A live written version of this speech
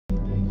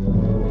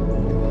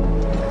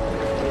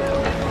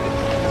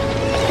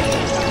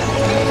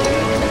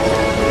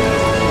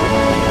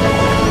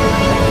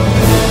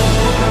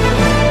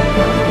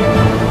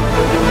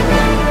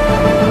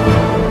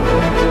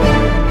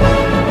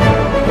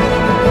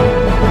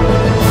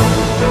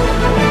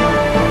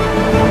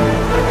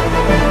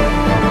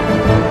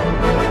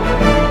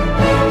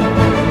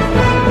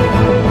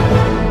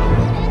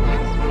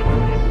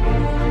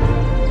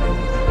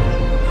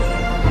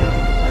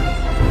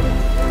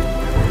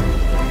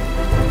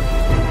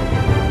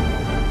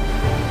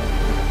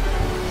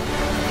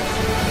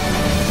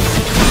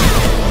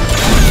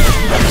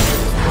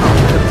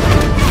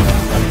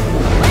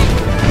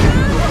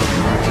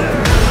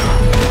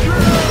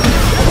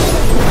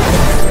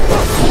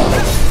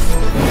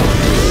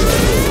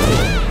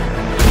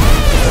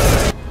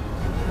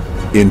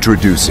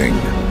Introducing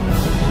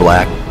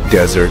Black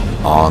Desert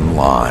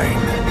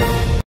Online.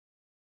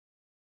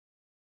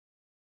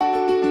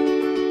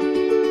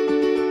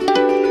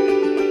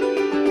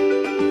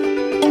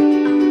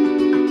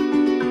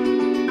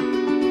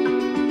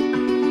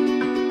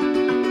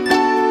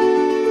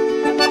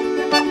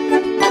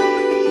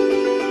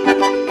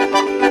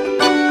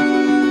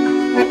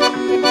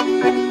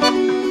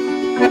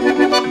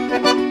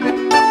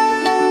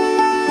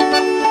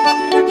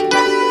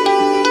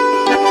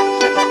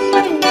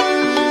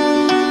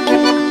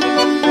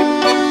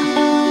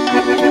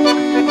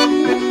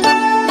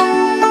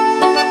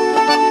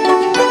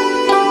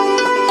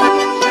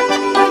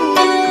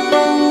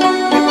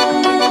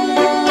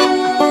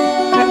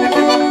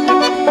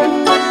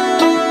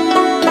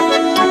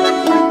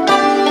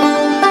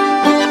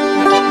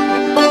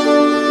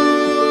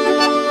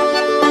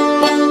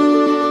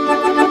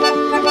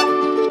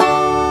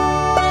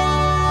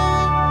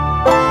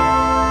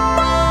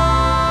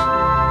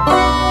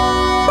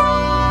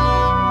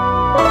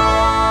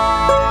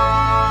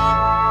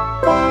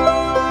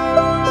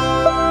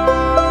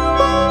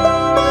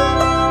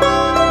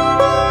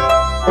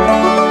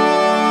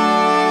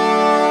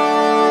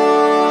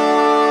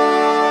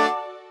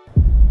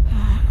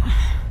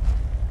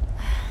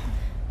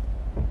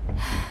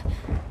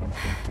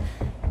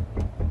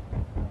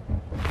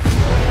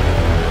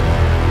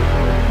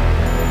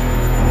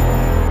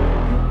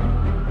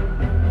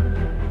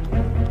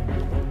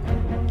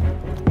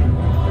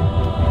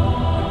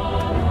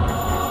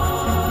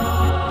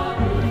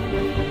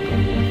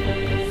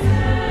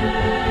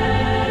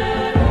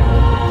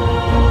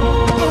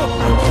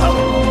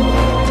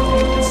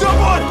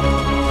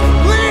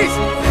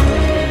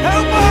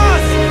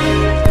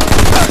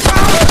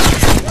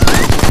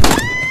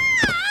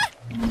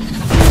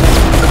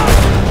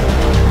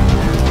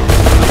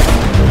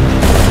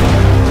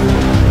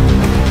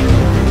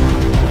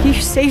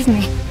 Save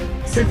me.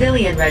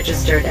 Civilian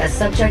registered as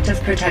subject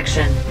of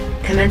protection.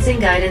 Commencing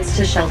guidance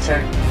to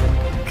shelter.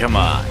 Come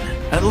on,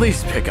 at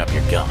least pick up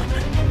your gun.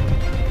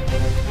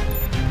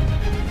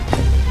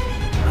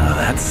 Oh,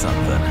 that's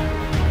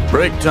something.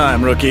 Break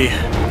time, rookie.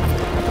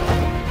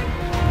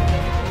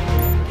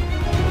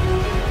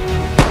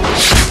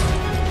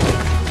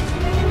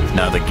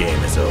 Now the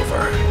game is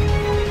over.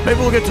 Maybe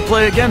we'll get to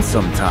play again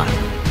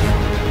sometime.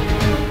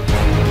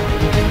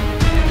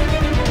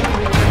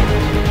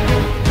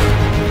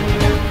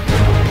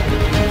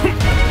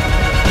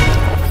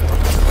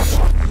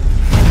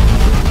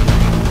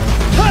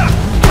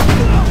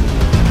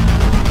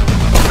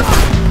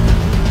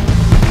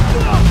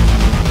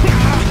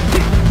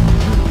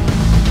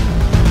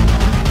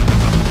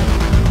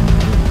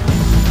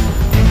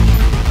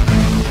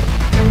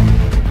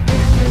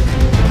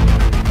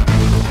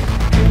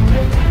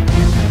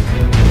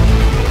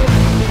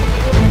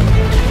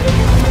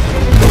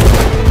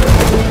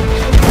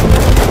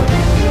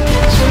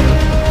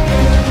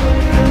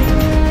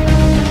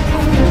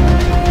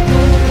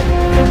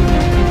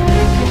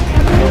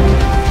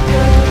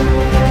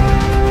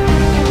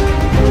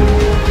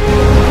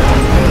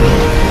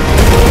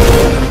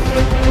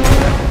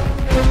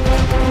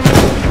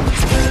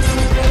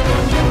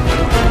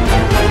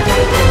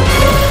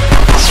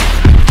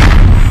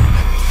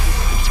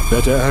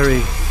 Better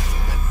hurry.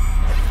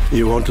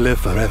 You won't live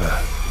forever.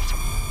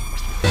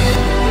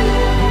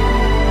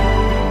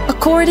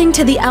 According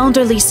to the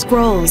elderly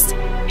scrolls,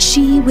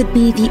 she would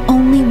be the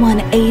only one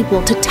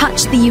able to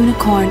touch the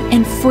unicorn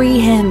and free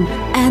him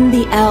and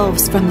the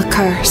elves from the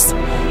curse.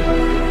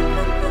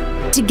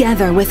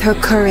 Together with her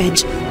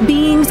courage,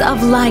 beings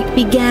of light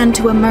began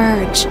to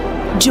emerge,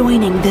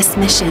 joining this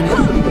mission.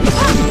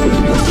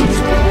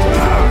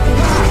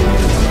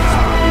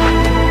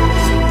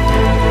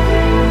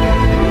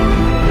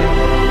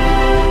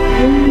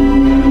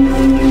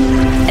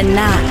 And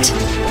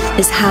that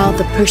is how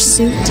the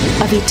pursuit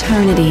of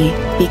eternity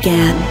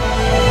began.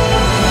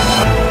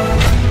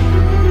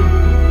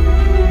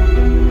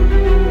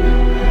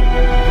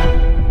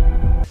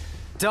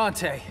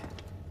 Dante,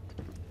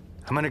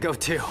 I'm gonna go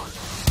too.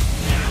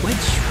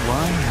 Which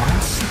one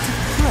wants to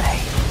play?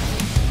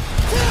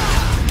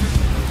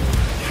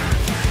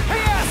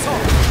 Hey,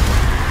 asshole!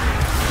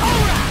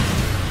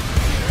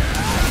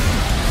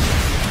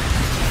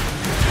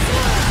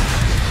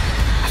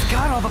 I've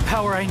got all the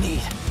power I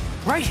need.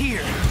 Right here.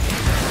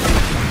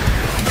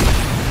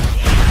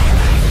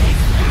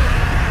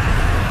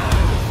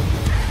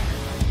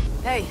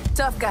 Hey,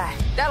 tough guy.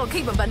 That'll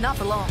keep him, but not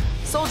for long.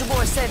 Soldier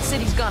Boy said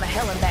city's gone to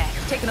hell and back,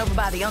 taken over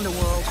by the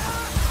underworld.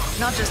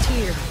 Not just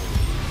here,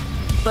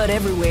 but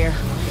everywhere.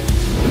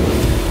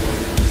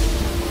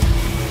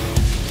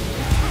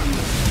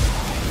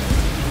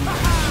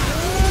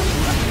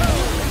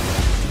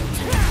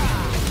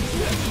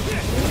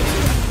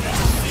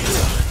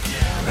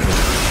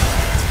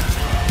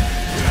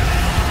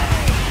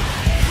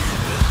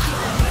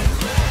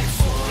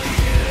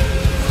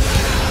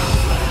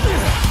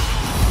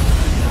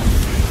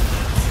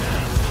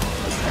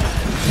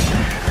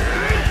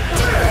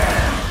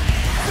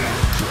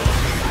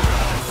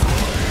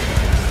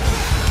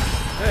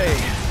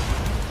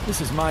 This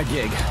is my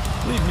gig.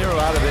 Leave Nero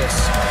out of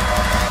this.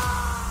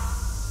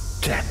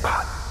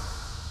 Jackpot.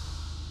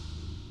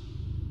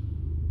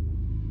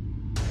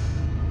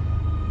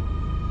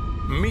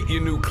 Meet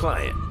your new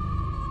client.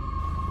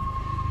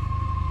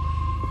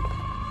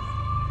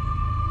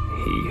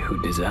 He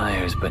who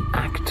desires but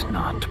act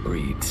not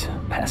breeds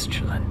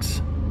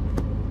pestilence.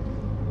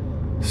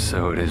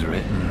 So it is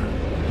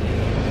written.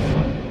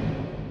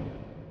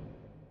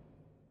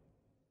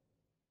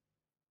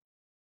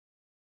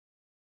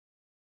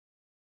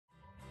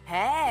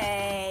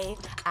 Hey,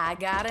 I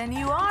got a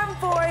new arm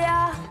for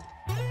ya.